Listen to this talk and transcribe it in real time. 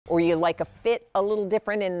or you like a fit a little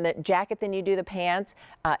different in the jacket than you do the pants,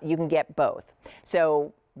 you can get both.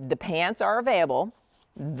 So the pants are available.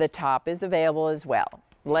 The top is available as well.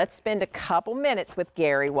 Let's spend a couple minutes with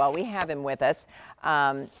Gary while we have him with us,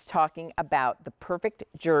 talking about the perfect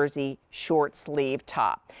jersey short sleeve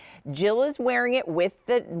top. Jill is wearing it with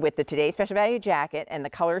the Today Special Value jacket, and the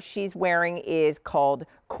color she's wearing is called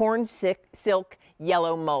Corn Silk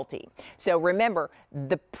Yellow Multi. So remember,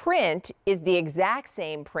 the print is the exact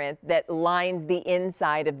same print that lines the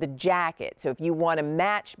inside of the jacket. So if you want to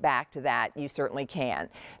match back to that, you certainly can.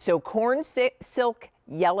 So Corn Silk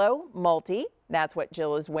Yellow Multi, that's what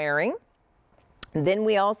Jill is wearing. Then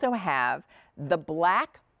we also have the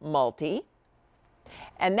black multi,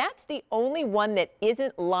 and that's the only one that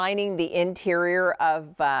isn't lining the interior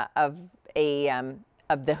of the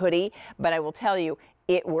hoodie. But I will tell you,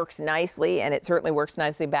 it works nicely, and it certainly works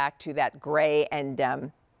nicely back to that gray. And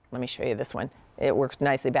let me show you this one. It works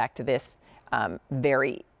nicely back to this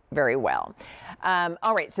very, very well.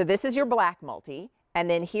 All right, so this is your black multi. And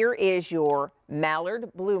then here is your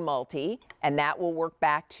mallard blue multi, and that will work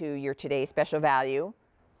back to your Today Special Value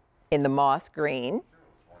in the moss green,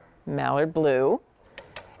 mallard blue.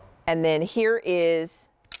 And then here is,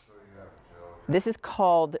 this is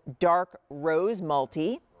called dark rose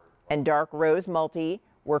multi, and dark rose multi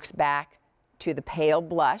works back to the pale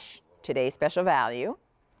blush, Today Special Value.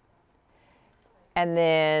 And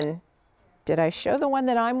then, did I show the one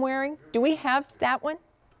that I'm wearing? Do we have that one?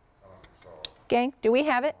 Gang, do we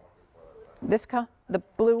have it? This color, the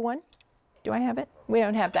blue one? Do I have it? We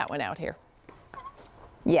don't have that one out here.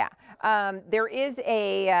 Yeah, there is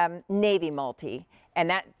a navy multi, and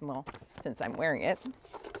that, well, since I'm wearing it,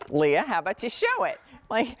 Leah, how about you show it?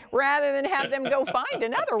 Like, rather than have them go find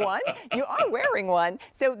another one, you are wearing one.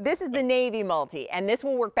 So this is the navy multi, and this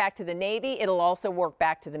will work back to the navy. It'll also work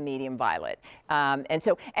back to the medium violet.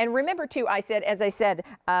 And remember too, as I said,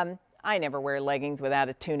 I never wear leggings without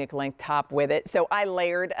a tunic length top with it. So I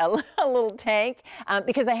layered a little tank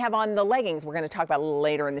because I have on the leggings we're going to talk about a little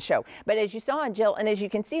later in the show. But as you saw on Jill, and as you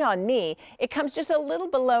can see on me, it comes just a little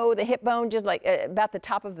below the hip bone, just like about the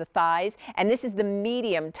top of the thighs. And this is the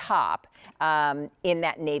medium top in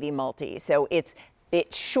that navy multi. So it's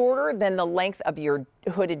shorter than the length of your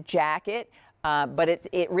hooded jacket. But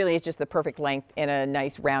it really is just the perfect length in a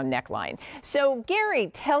nice round neckline. So Gary,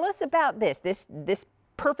 tell us about this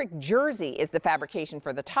perfect jersey is the fabrication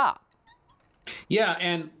for the top. Yeah,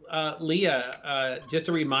 and Leah, just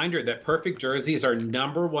a reminder that Perfect Jersey is our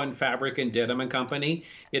 #1 fabric in Denim Company.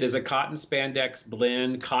 It is a cotton spandex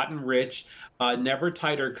blend, cotton rich, never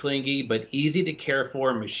tight or clingy, but easy to care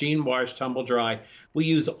for, machine wash, tumble dry. We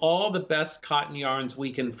use all the best cotton yarns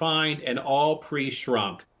we can find and all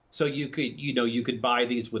pre-shrunk. So you could buy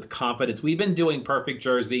these with confidence. We've been doing Perfect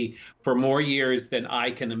Jersey for more years than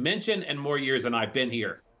I can mention and more years than I've been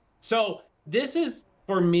here. So this is,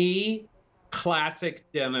 for me, classic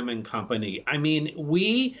Denim Company. I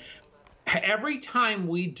mean, every time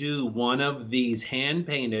we do one of these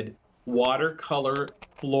hand-painted watercolor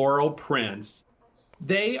floral prints,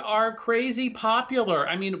 they are crazy popular.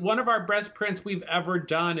 I mean, one of our best prints we've ever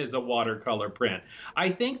done is a watercolor print. I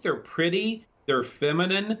think they're pretty. They're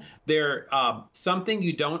feminine. They're something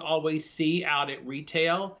you don't always see out at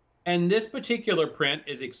retail. And this particular print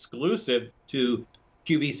is exclusive to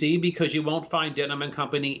QVC because you won't find Denim &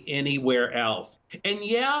 Company anywhere else. And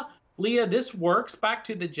yeah, Leah, this works back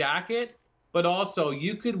to the jacket, but also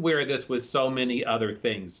you could wear this with so many other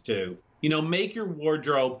things too. You know, make your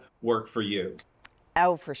wardrobe work for you.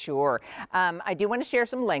 Oh, for sure. I do want to share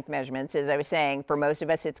some length measurements. As I was saying, for most of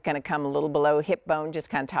us, it's going to come a little below hip bone, just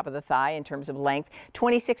kind of top of the thigh in terms of length,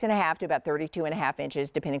 26.5 to about 32.5 inches,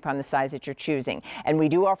 depending upon the size that you're choosing. And we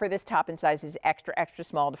do offer this top in sizes extra, extra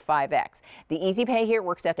small to 5X. The easy pay here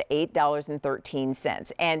works out to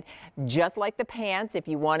 $8.13. And just like the pants, if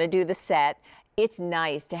you want to do the set, it's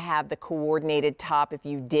nice to have the coordinated top if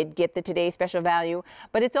you did get the Today Special Value,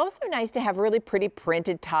 but it's also nice to have really pretty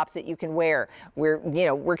printed tops that you can wear.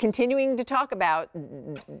 We're continuing to talk about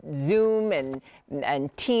Zoom and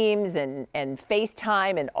Teams and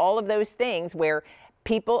FaceTime and all of those things where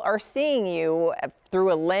people are seeing you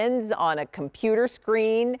through a lens on a computer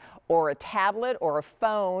screen or a tablet or a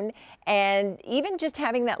phone, and even just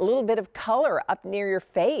having that little bit of color up near your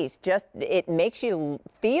face, it makes you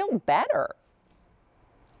feel better.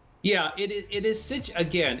 Yeah, it is such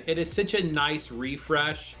a nice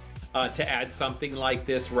refresh to add something like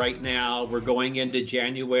this right now. We're going into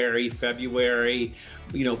January, February,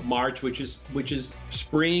 March, which is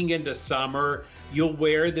spring into summer. You'll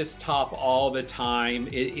wear this top all the time.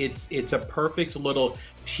 It's a perfect little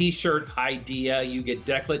t-shirt idea. You get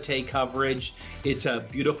décolleté coverage. It's a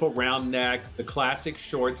beautiful round neck, the classic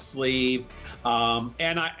short sleeve,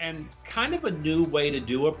 and kind of a new way to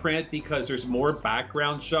do a print because there's more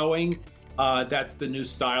background showing. That's the new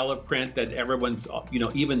style of print that everyone's,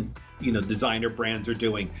 even designer brands are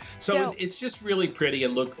doing. So it's just really pretty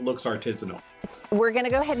and looks artisanal. We're going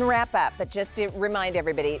to go ahead and wrap up, but just to remind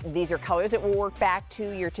everybody, these are colors that will work back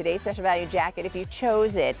to your today's special value jacket. If you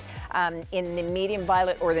chose it in the medium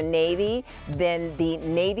violet or the navy, then the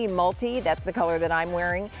navy multi, that's the color that I'm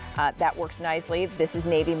wearing, that works nicely. This is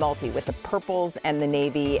navy multi with the purples and the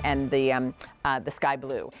navy and the sky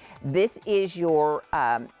blue. This is your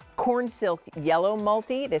corn silk yellow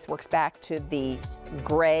multi. This works back to the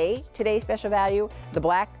gray today's special value. The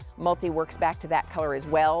black multi works back to that color as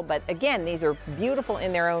well, but again, these are beautiful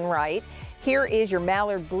in their own right. Here is your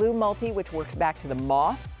mallard blue multi, which works back to the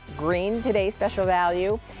moss green today's special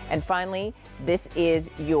value. And finally, this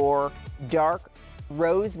is your dark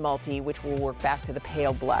rose multi, which will work back to the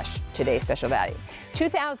pale blush today's special value.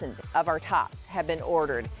 2,000 of our tops have been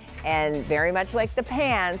ordered, and very much like the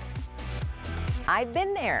pants, I've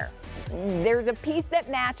been there. There's a piece that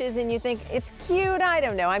matches and you think it's cute. I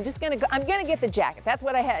don't know. I'm gonna get the jacket. That's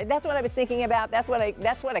what I had. That's what I was thinking about. That's what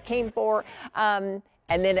I came for. And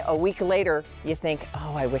then a week later, you think,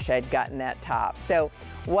 oh, I wish I'd gotten that top. So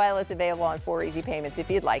while it's available on 4 easy payments,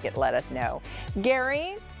 if you'd like it, let us know.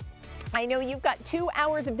 Gary, I know you've got 2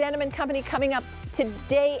 hours of Denim & Company coming up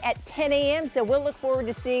today at 10 a.m. So we'll look forward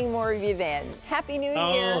to seeing more of you then. Happy New Year.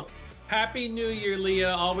 Oh, Happy New Year,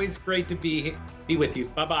 Leah. Always great to be with you.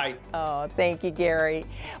 Bye-bye. Oh, thank you, Gary.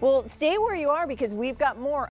 Well, stay where you are because we've got more